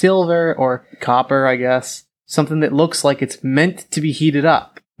black or silver or copper, I guess. Something that looks like it's meant to be heated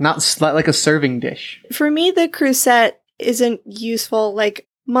up. Not like a serving dish. For me, the Crusette isn't useful. Like,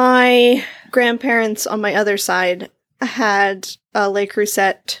 my grandparents on my other side had a Le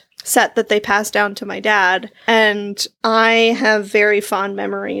Creuset set that they passed down to my dad, and I have very fond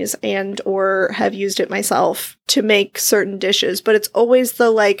memories and or have used it myself to make certain dishes, but it's always the,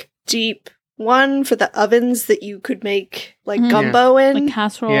 like, deep one for the ovens that you could make, like, gumbo in. like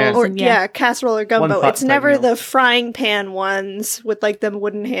casseroles. Yeah. Or, and yeah, casserole or gumbo. One pot It's never type meal. the frying pan ones with, like, them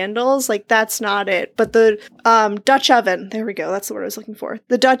wooden handles. Like, that's not it. But the Dutch oven, there we go, that's the word I was looking for.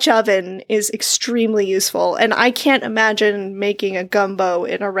 The Dutch oven is extremely useful, and I can't imagine making a gumbo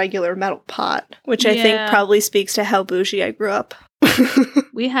in a regular metal pot, which I think Yeah. probably speaks to how bougie I grew up.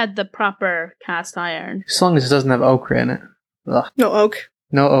 We had the proper cast iron. As long as it doesn't have okra in it. Ugh. No oak.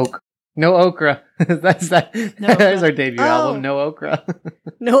 No oak. No okra. That's that. No That's okra. our debut Oh. album. No okra.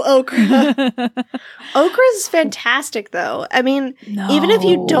 No okra. Okra is fantastic, though. I mean, even if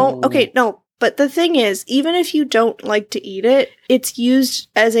you don't, okay, no, but the thing is, even if you don't like to eat it, it's used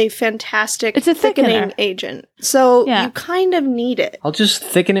as a fantastic It's a thickening thickener. agent. So Yeah. you kind of need it. I'll just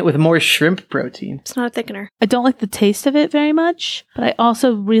thicken it with more shrimp protein. It's not a thickener. I don't like the taste of it very much, but I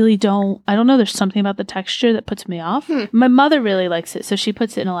also really don't. I don't know. There's something about the texture that puts me off. My mother really likes it, so she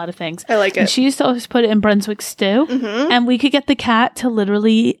puts it in a lot of things. I like And it. she used to always put it in Brunswick stew, Mm-hmm. and we could get the cat to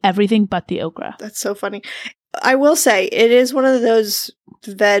literally eat everything but the okra. That's so funny. I will say, it is one of those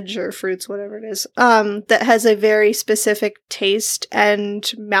veg or fruits, whatever it is, that has a very specific taste and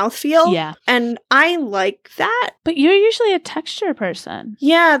mouthfeel. Yeah, And I like that. but you're usually a texture person.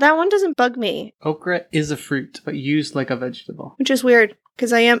 Yeah, that one doesn't bug me, Okra is a fruit, but used like a vegetable. which is weird.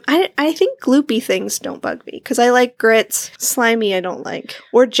 Because I think gloopy things don't bug me. Because I like grits. Slimy I don't like.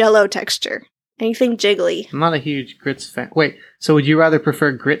 Or jello texture. Anything jiggly. I'm not a huge grits fan. Wait, so would you rather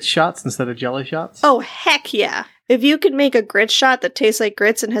prefer grits shots instead of jello shots? Oh, heck yeah. If you could make a grit shot that tastes like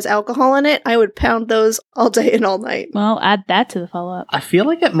grits and has alcohol in it, I would pound those all day and all night. Well, add that to the follow up. I feel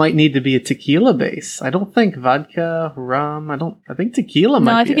like it might need to be a tequila base. I don't think vodka, rum. I think tequila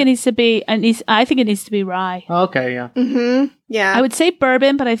might No, I be think it needs to be. I think it needs to be rye. Okay, yeah. Mm-hmm. Yeah. I would say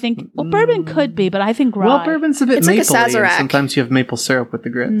bourbon, but I think bourbon could be, but I think rye. Well, bourbon's a bit It's like a mapley, and Sazerac. sometimes you have maple syrup with the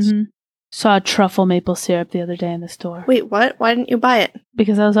grits. Mhm. Saw truffle maple syrup the other day in the store Wait, what? Why didn't you buy it?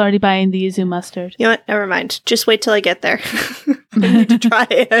 because I was already buying the yuzu mustard. You know what? Never mind. Just wait till I get there. I need to try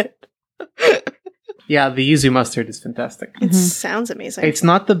it. Yeah, the yuzu mustard is fantastic. It sounds amazing. It's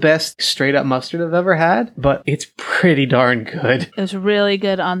not the best straight up mustard I've ever had, but it's pretty darn good. It was really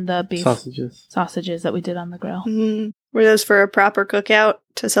good on the beef Sausages. that we did on the grill. Mhm. Were those for a proper cookout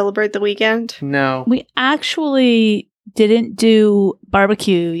to celebrate the weekend? No. We actually didn't do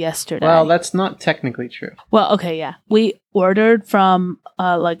barbecue yesterday. Well, that's not technically true. Well, okay, yeah. We ordered from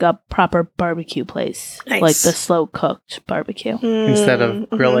like a proper barbecue place, Nice. like the slow cooked barbecue. Instead of Mhm.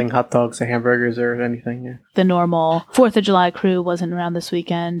 grilling hot dogs or hamburgers or anything. Yeah. The normal 4th of July crew wasn't around this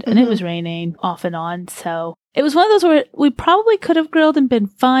weekend, and it Mhm. was raining off and on, so it was one of those where we probably could have grilled and been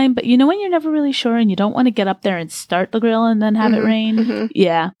fine, but you know when you're never really sure and you don't want to get up there and start the grill and then have it Mhm. rain? Mhm.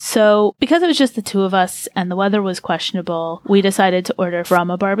 Yeah. So because it was just the two of us and the weather was questionable, we decided to order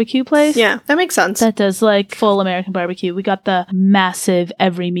from a barbecue place. Yeah, that makes sense. That does like full American barbecue. We got the massive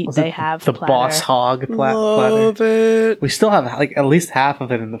every meat Was they it have the platter. Boss Hog platter. Love it. We still have like at least half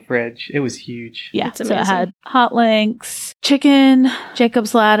of it in the fridge. It was huge. Yeah, It's so it amazing. had hot links, chicken,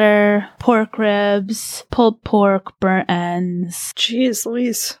 Jacob's ladder, pork ribs, pulled pork, burnt ends. Jeez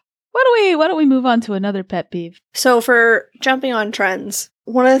Louise. Why don't we move on to another pet peeve? So for jumping on trends,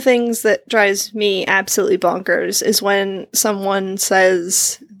 one of the things that drives me absolutely bonkers is when someone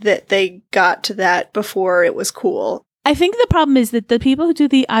says that they got to that before it was cool. I think the problem is that the people who do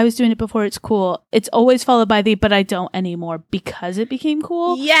the I was doing it before it's cool, it's always followed by the but I don't anymore because it became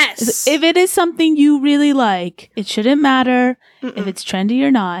cool. Yes. If it is something you really like, it shouldn't matter if Mm-mm. it's trendy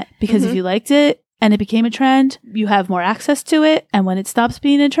or not, because if Mhm. you liked it and it became a trend, you have more access to it. And when it stops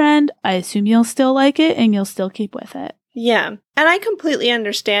being a trend, I assume you'll still like it and you'll still keep with it. Yeah. And I completely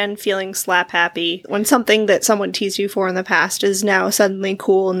understand feeling slap happy when something that someone teased you for in the past is now suddenly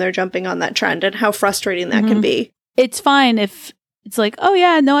cool and they're jumping on that trend and how frustrating that can Mhm. be. It's fine if it's like, oh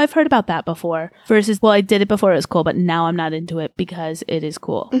yeah, no, I've heard about that before. Versus, well, I did it before it was cool, but now I'm not into it because it is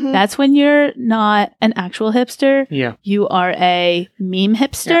cool. Mhm. That's when you're not an actual hipster. Yeah. You are a meme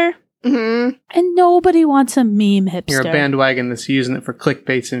hipster. Mm-hmm. And nobody wants a meme hipster. You're a bandwagon that's using it for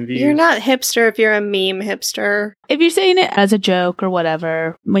clickbaits and views. You're not hipster if you're a meme hipster. If you're saying it as a joke or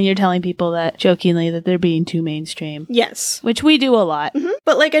whatever, when you're telling people that jokingly that they're being too mainstream, Yes. which we do a lot. Hmm.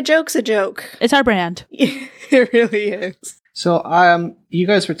 But like a joke's a joke. It's our brand. It really is. So, you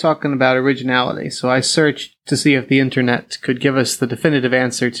guys were talking about originality, so I searched to see if the internet could give us the definitive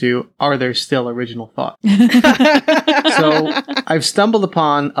answer to, are there still original thoughts? So, I've stumbled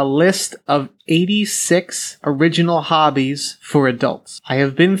upon a list of 86 original hobbies for adults. I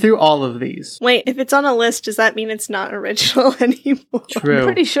have been through all of these. Wait, if it's on a list, does that mean it's not original anymore? I'm True.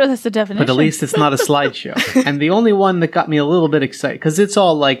 pretty sure that's the definition. But at least it's not a slideshow. And the only one that got me a little bit excited, because it's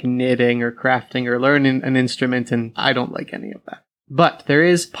all like knitting or crafting or learning an instrument, and I don't like any of that. But there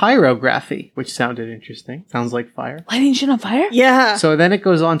is pyrography, which sounded interesting. Sounds like fire. Lighting shit on fire? Yeah. So then it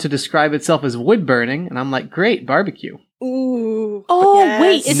goes on to describe itself as wood burning, and I'm like, great, barbecue. Ooh. Oh, yes.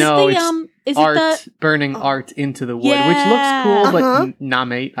 wait, is No, it the it's is art, it the burning Oh. art into the wood, Yeah. which looks cool, but Uh-huh. nah,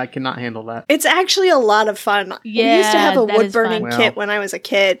 mate, I cannot handle that. It's actually a lot of fun. We used to have Yeah, a that wood is burning fun. kit Wow. when I was a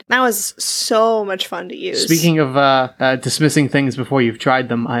kid. That was so much fun to use. Speaking of dismissing things before you've tried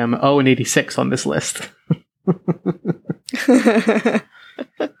them, I am 0 and 86 on this list.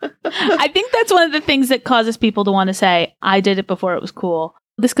 I think that's one of the things that causes people to want to say, I did it before it was cool.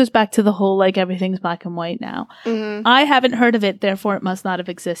 This goes back to the whole, like, everything's black and white now. Mhm. I haven't heard of it, therefore it must not have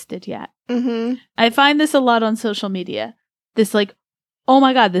existed yet. Mhm. I find this a lot on social media. This, like, oh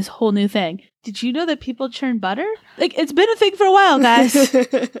my god, this whole new thing. Did you know that people churn butter? Like, it's been a thing for a while, guys.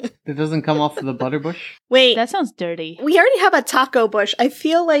 It doesn't come off of the butter bush? Wait, That sounds dirty. we already have a taco bush. I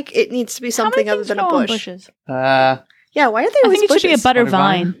feel like it needs to be something How many other things than a grow on bush. bushes? Yeah, why are they I always think it should be a bushes? butter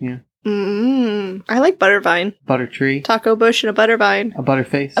vine. Yeah. I like butter vine. Butter tree. Taco bush and a butter vine. A butter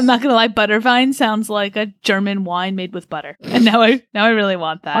face. I'm not gonna lie, buttervine sounds like a German wine made with butter. And now I really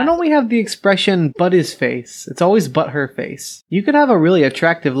want that. Why don't we have the expression butt his face? It's always butt her face. You could have a really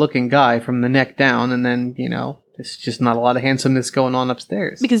attractive looking guy from the neck down, and then, there's just not a lot of handsomeness going on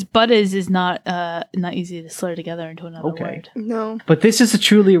upstairs. Because butt is not easy to slur together into another Okay. word. No. But this is a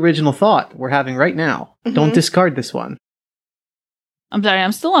truly original thought we're having right now. Don't Mhm. discard this one. I'm sorry,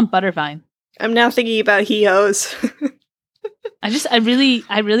 I'm still on buttervine. I'm now thinking about he-hos. I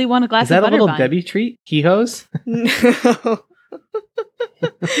really want a glass Is that a of little buttervine. Debbie treat? Hee-hos? No.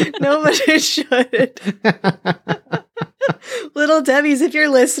 No, but it should. Little Debbie's, if you're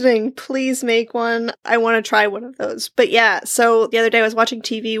listening, please make one. I want to try one of those. But yeah, so the other day I was watching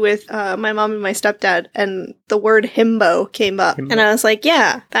TV with my mom and my stepdad, and the word himbo came up. Himbo. And I was like,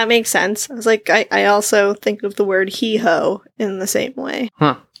 yeah, that makes sense. I was like, I also think of the word hee-ho in the same way.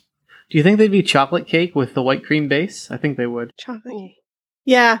 Huh. Do you think they'd be chocolate cake with the white cream base? I think they would. Chocolate.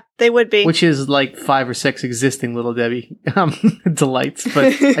 Yeah, they would be. Which is like 5 or 6 existing Little Debbie delights, but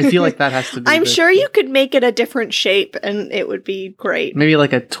I feel like that has to be. I'm the- sure you could make it a different shape and it would be great. Maybe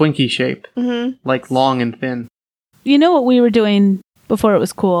like a Twinkie shape, Mm-hmm. like long and thin. You know what we were doing before it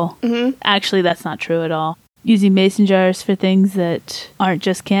was cool? Mm-hmm. Actually, that's not true at all. using mason jars for things that aren't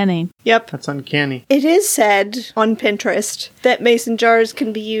just canning. Yep. That's uncanny. It is said on Pinterest that mason jars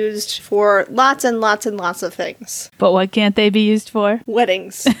can be used for lots and lots and lots of things. But what can't they be used for?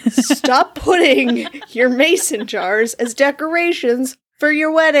 Weddings. Stop putting your mason jars as decorations for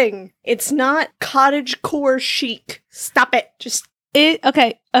your wedding. It's not cottagecore chic. Stop it. Just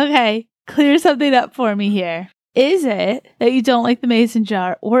Okay. Clear something up for me here. Is it that you don't like the mason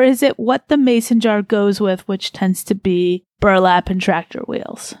jar, or is it what the mason jar goes with, which tends to be burlap and tractor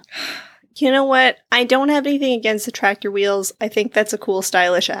wheels? You know what? I don't have anything against the tractor wheels. I think that's a cool,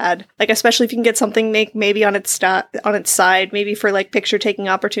 stylish ad. Like, especially if you can get something maybe on its side, maybe for like picture taking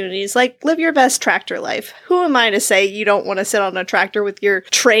opportunities. Like, live your best tractor life. Who am I to say you don't want to sit on a tractor with your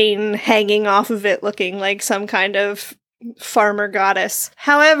train hanging off of it, looking like some kind of farmer goddess?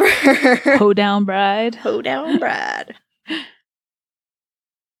 However, Hoe down, bride. Hoe down, bride.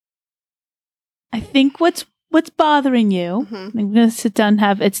 I think what's bothering you, I'm going to sit down and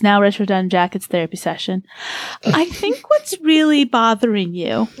have, it's now Retro Denim Jackets therapy session. I think what's really bothering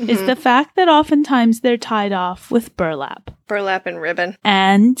you is the fact that oftentimes they're tied off with burlap. Burlap and ribbon.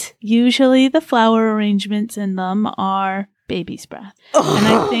 And usually the flower arrangements in them are baby's breath. And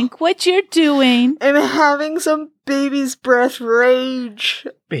I think what you're doing... I'm having some baby's breath rage.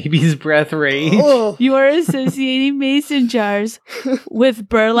 Baby's breath rage. Oh. You are associating mason jars with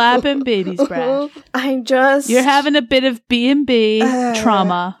burlap and baby's breath. You're having a bit of B&B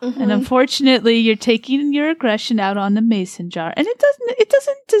trauma, and unfortunately, you're taking your aggression out on the mason jar, and it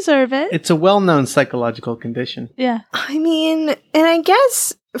doesn't deserve it. It's a well-known psychological condition. Yeah. I mean, and I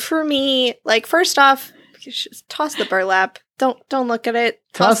guess for me, like, first off, just toss the burlap. Don't look at it.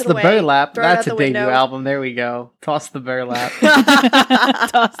 Toss it the away, burlap. throw it That's out a the debut window. album. There we go. Toss the burlap.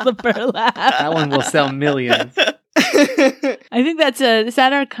 Toss the burlap. That one will sell millions. I think is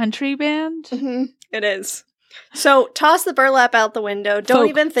that our country band? It is. So toss the burlap out the window. Don't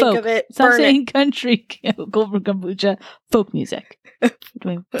even think of it. Stop Burn saying it. country, Goldberg Kombucha, folk music. We're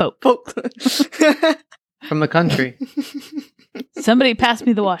doing folk. From the country. Somebody pass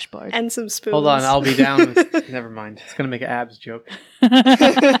me the washboard. And some spoons. Hold on, I'll be down with... Never mind. It's going to make an abs joke. But,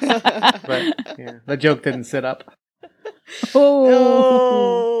 yeah, the joke didn't sit up.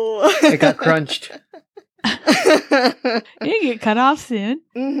 Oh. It got crunched. You get cut off soon.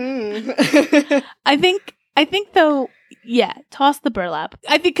 I think though, yeah, toss the burlap.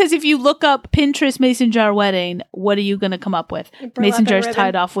 I think because if you look up Pinterest mason jar wedding, what are you going to come up with? Mason jars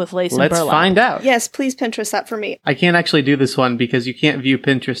tied off with lace and burlap. Let's find out. Yes, please Pinterest that for me. I can't actually do this one because you can't view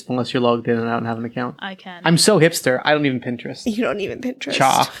Pinterest unless you're logged in and out and have an account. I can. I'm so hipster, I don't even Pinterest. You don't even Pinterest.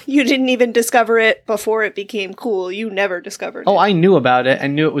 Cha. You didn't even discover it before it became cool. You never discovered it. Oh, I knew about it. I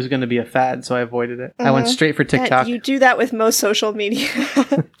knew it was going to be a fad, so I avoided it. I went straight for TikTok. You do that with most social media.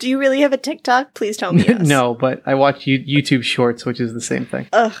 Do you really have a TikTok? Please tell me yes. No, but I watch YouTube Shorts, which is the same thing.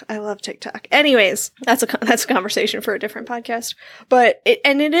 Ugh, I love TikTok. Anyways, that's a conversation for a different podcast. But it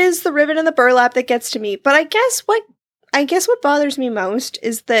is the ribbon and the burlap that gets to me. But I guess what bothers me most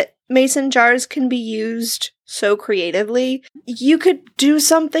is that mason jars can be used so creatively. You could do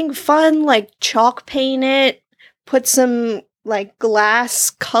something fun like chalk paint it, put some like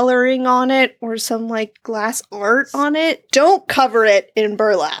glass coloring on it or some like glass art on it. Don't cover it in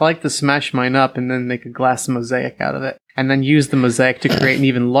burlap. I like to smash mine up and then make a glass mosaic out of it. And then use the mosaic to create an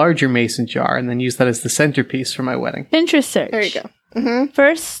even larger mason jar and then use that as the centerpiece for my wedding. Pinterest search. There you go.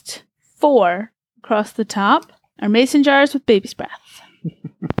 First 4 across the top are mason jars with baby's breath.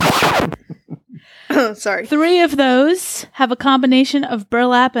 Sorry. 3 of those have a combination of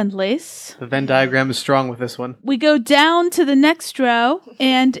burlap and lace. The Venn diagram is strong with this one. We go down to the next row,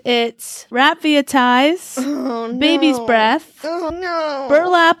 and it's raffia ties, Oh, no. baby's breath, Oh no.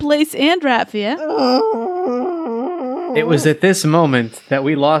 burlap, lace, and raffia. Oh. It was at this moment that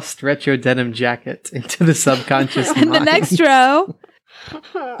we lost Retro Denim Jacket into the subconscious And the mind. next row,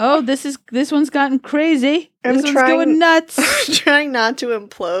 oh, this one's gotten crazy. This one's going nuts. I'm trying not to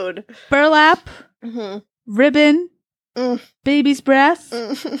implode. Burlap, ribbon, Mm. baby's breath,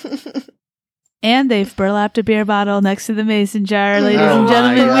 and they've burlapped a beer bottle next to the mason jar. Ladies Oh and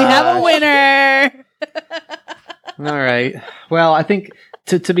gentlemen, we have a gosh. winner. All right. Well, I think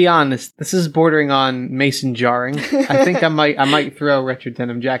to be honest, this is bordering on mason jarring. I think I might throw Retro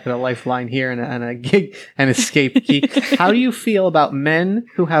Denim Jacket a lifeline here and a gig and escape key. How do you feel about men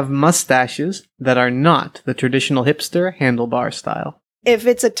who have mustaches that are not the traditional hipster handlebar style? If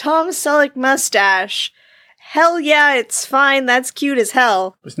it's a Tom Selleck mustache, hell yeah, it's fine. That's cute as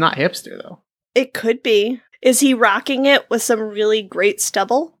hell. It's not hipster though. It could be. Is he rocking it with some really great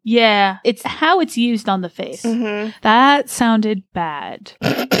stubble? Yeah, it's how it's used on the face. Mm-hmm. That sounded bad.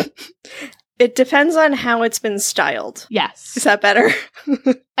 It depends on how it's been styled. Yes. Is that better?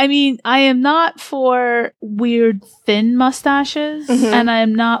 I mean, I am not for weird thin mustaches, Mhm. and I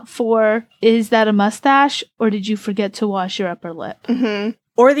am not for, is that a mustache, or did you forget to wash your upper lip? Mm-hmm.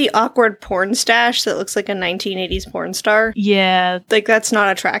 Or the awkward porn stash that looks like a 1980s porn star. Yeah. Like, that's not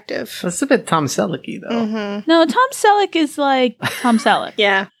attractive. That's a bit Tom Selleck-y, though. Mm-hmm. No, Tom Selleck is like Tom Selleck.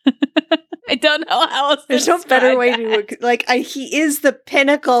 Yeah. I don't know how else to There's no better describe way that. to like. He is the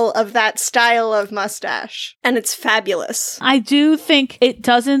pinnacle of that style of mustache, and it's fabulous. I do think it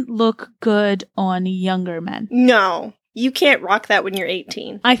doesn't look good on younger men. No, you can't rock that when you're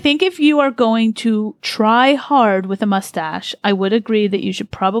 18. I think if you are going to try hard with a mustache, I would agree that you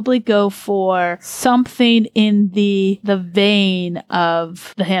should probably go for something in the vein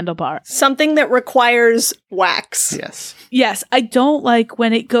of the handlebar. Something that requires wax. Yes. Yes, I don't like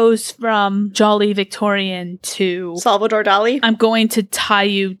when it goes from Jolly Victorian to Salvador Dali. I'm going to tie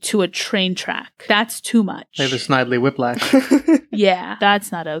you to a train track. That's too much. Like the Snidely Whiplash. Yeah,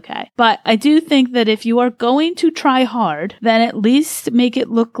 that's not okay. But I do think that if you are going to try hard, then at least make it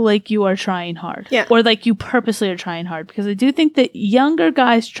look like you are trying hard. Yeah. Or like you purposely are trying hard. Because I do think that younger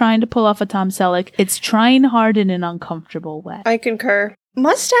guys trying to pull off a Tom Selleck, it's trying hard in an uncomfortable way. I concur.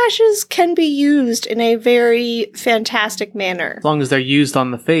 Mustaches can be used in a very fantastic manner. As long as they're used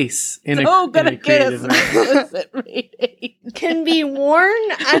on the face in Oh, in a creative manner. Can be worn?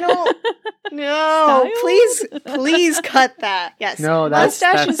 I don't know. Style? Please cut that. Yes. No, that's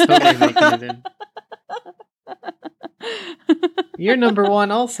Mustaches totally making it in. You're number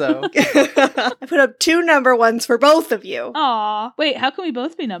one also. I put up 2 number ones for both of you. Aw. Wait, how can we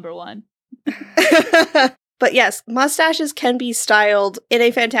both be number one? But yes, mustaches can be styled in a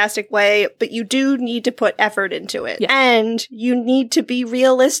fantastic way, but you do need to put effort into it. Yeah. And you need to be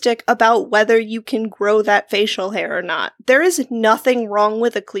realistic about whether you can grow that facial hair or not. There is nothing wrong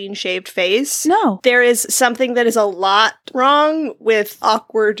with a clean-shaved face. No. There is something that is a lot wrong with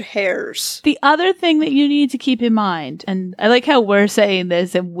awkward hairs. The other thing that you need to keep in mind, and I like how we're saying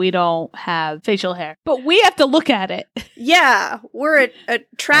this and we don't have facial hair, but we have to look at it. Yeah, we're That's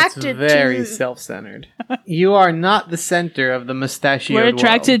attracted very to... self-centered. You are not the center of the mustachioed We're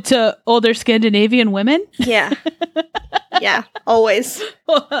attracted to older Scandinavian women. Yeah. Yeah, always.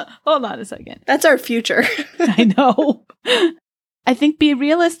 Hold on a second. That's our future. I know. I think be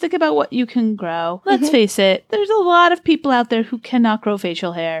realistic about what you can grow. Let's Mhm. face it, there's a lot of people out there who cannot grow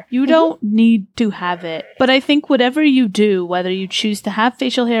facial hair. You don't need to have it. But I think whatever you do, whether you choose to have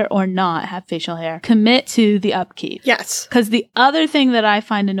facial hair or not have facial hair, commit to the upkeep. Yes. Because the other thing that I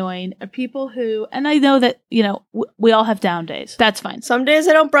find annoying are people who, and I know that, you know, we all have down days. That's fine. Some days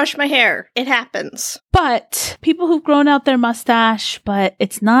I don't brush my hair. It happens. But people who've grown out their mustache, but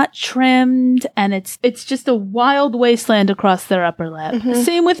it's not trimmed and it's just a wild wasteland across their upper lip. Mhm.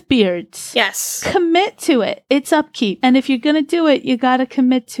 Same with beards. Yes. Commit to it. It's upkeep. And if you're going to do it, you got to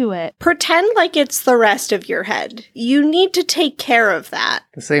commit to it. Pretend like it's the rest of your head. You need to take care of that.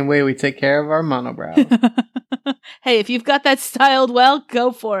 The same way we take care of our monobrow. Hey, if you've got that styled well,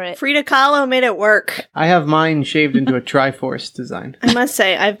 go for it. Frida Kahlo made it work. I have mine shaved into a Triforce design. I must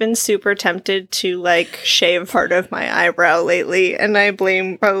say, I've been super tempted to like shave part of my eyebrow lately, and I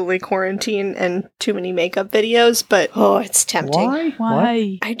blame probably quarantine and too many makeup videos, but oh, it's tempting. Why?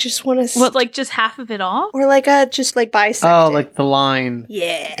 Why? I just want to. What, like just half of it off? Or like just like bisect Oh, it. like the line.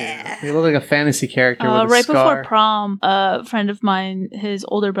 Yeah. You look like a fantasy character with a Right scar. before prom, a friend of mine, his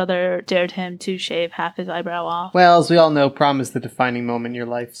older brother dared him to shave half his eyebrow off. Well, as we all know, prom is the defining moment in your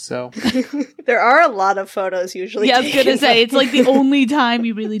life, so... There are a lot of photos usually. Yeah, I was gonna taken say of- it's like the only time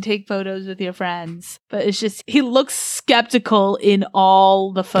you really take photos with your friends. But it's just he looks skeptical in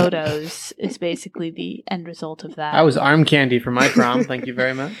all the photos. Is basically the end result of that. I was arm candy for my prom, thank you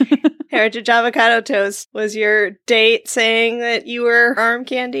very much. Heritage Avocado Toast. Was your date saying that you were arm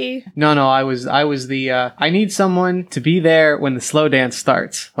candy? No, I was the, I need someone to be there when the slow dance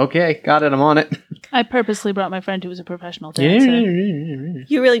starts. Okay, got it, I'm on it. I purposely brought my friend who was a professional dancer.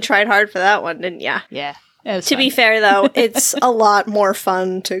 You really tried hard for that one, didn't ya? Yeah. It was To be fun. fair, though, it's a lot more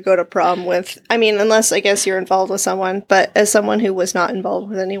fun to go to prom with. I mean, unless I guess you're involved with someone, but as someone who was not involved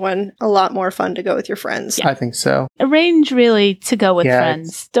with anyone, a lot more fun to go with your friends. Yeah. I think so. Arrange really to go with Yeah,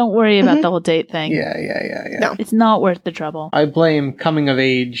 friends. Don't worry about Mhm. the whole date thing. Yeah. No. It's not worth the trouble. I blame coming of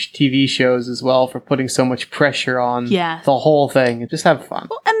age TV shows as well for putting so much pressure on Yeah. the whole thing. Just have fun.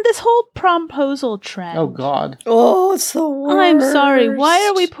 Well, and this whole promposal trend. Oh God. Oh, it's the worst. I'm sorry. Why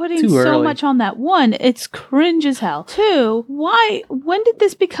are we putting Too so early. much on that? One, it's cringe as hell. Two, when did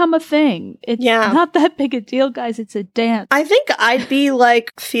this become a thing? It's Yeah. not that big a deal, guys. It's a dance. I think I'd be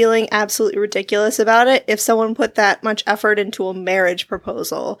like feeling absolutely ridiculous about it if someone put that much effort into a marriage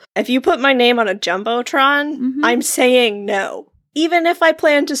proposal. If you put my name on a Jumbotron, Mhm. I'm saying no. Even if I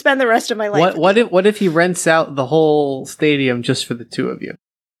plan to spend the rest of my life. What if he rents out the whole stadium just for the two of you?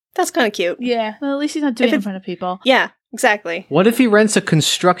 That's kind of cute. Yeah. Well, at least he's not doing If it in it's- front of people. Yeah, exactly. What if he rents a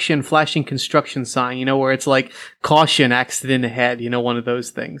flashing construction sign, where it's like, caution, accident ahead, one of those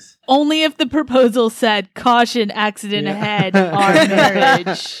things. Only if the proposal said, caution, accident Yeah. ahead, our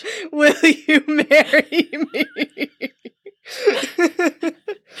marriage. Will you marry me?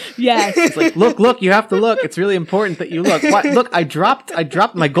 Yes. It's like, look, you have to look. It's really important that you look. What? Look, I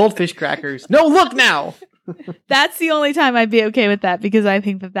dropped my goldfish crackers. No, look now. That's the only time I'd be okay with that, because I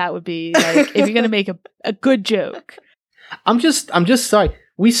think that would be like, if you're going to make a good joke. I'm just sorry.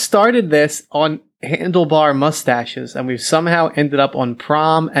 We started this on handlebar mustaches, and we've somehow ended up on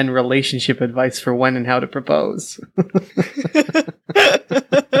prom and relationship advice for when and how to propose.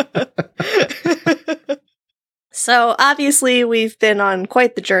 So, obviously, we've been on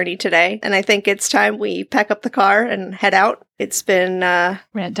quite the journey today, and I think it's time we pack up the car and head out. It's been,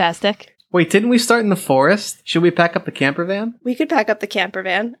 Fantastic. Wait, didn't we start in the forest? Should we pack up the camper van? we could pack up the camper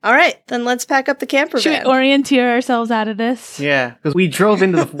van. All right, then let's pack up the camper Should van. we orienteer ourselves out of this? Yeah, because we drove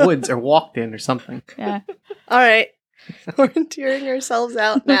into the woods or walked in or something. Yeah. All right. We're tearing ourselves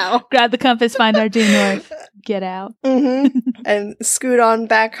out now. Grab the compass, find our due north, get out. And scoot on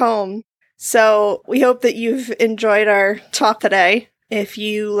back home. So we hope that you've enjoyed our talk today. If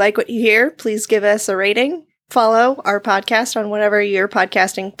you like what you hear, please give us a rating. Follow our podcast on whatever your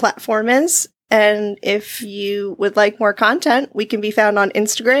podcasting platform is. And if you would like more content, we can be found on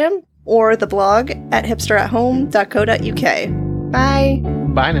Instagram or the blog at hipsterathome.co.uk. Bye.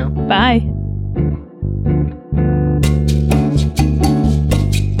 Bye now. Bye.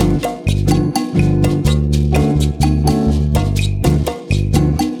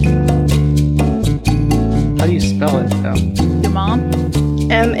 How do you spell it, though? Your mom?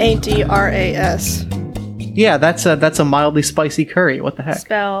 Madras. Yeah, that's a mildly spicy curry. What the heck?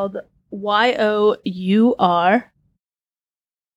 Spelled Your